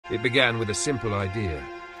It began with a simple idea,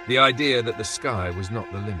 the idea that the sky was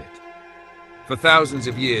not the limit. For thousands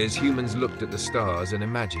of years, humans looked at the stars and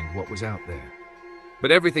imagined what was out there.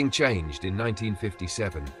 But everything changed in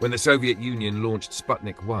 1957, when the Soviet Union launched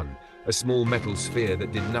Sputnik 1, a small metal sphere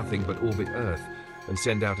that did nothing but orbit Earth and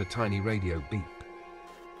send out a tiny radio beep.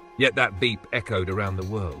 Yet that beep echoed around the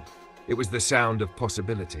world. It was the sound of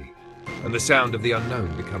possibility, and the sound of the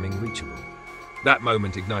unknown becoming reachable. That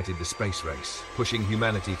moment ignited the space race, pushing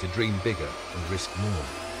humanity to dream bigger and risk more.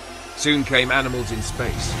 Soon came animals in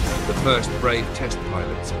space, the first brave test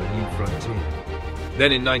pilots of a new frontier.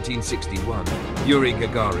 Then in 1961, Yuri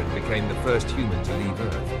Gagarin became the first human to leave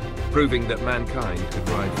Earth, proving that mankind could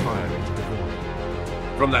ride fire into the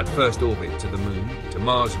void. From that first orbit to the Moon, to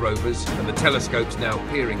Mars rovers, and the telescopes now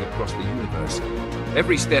peering across the universe,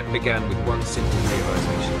 every step began with one simple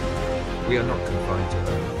realization. We are not confined to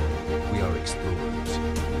Earth. We are explorers.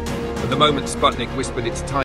 At the moment Sputnik whispered its tiny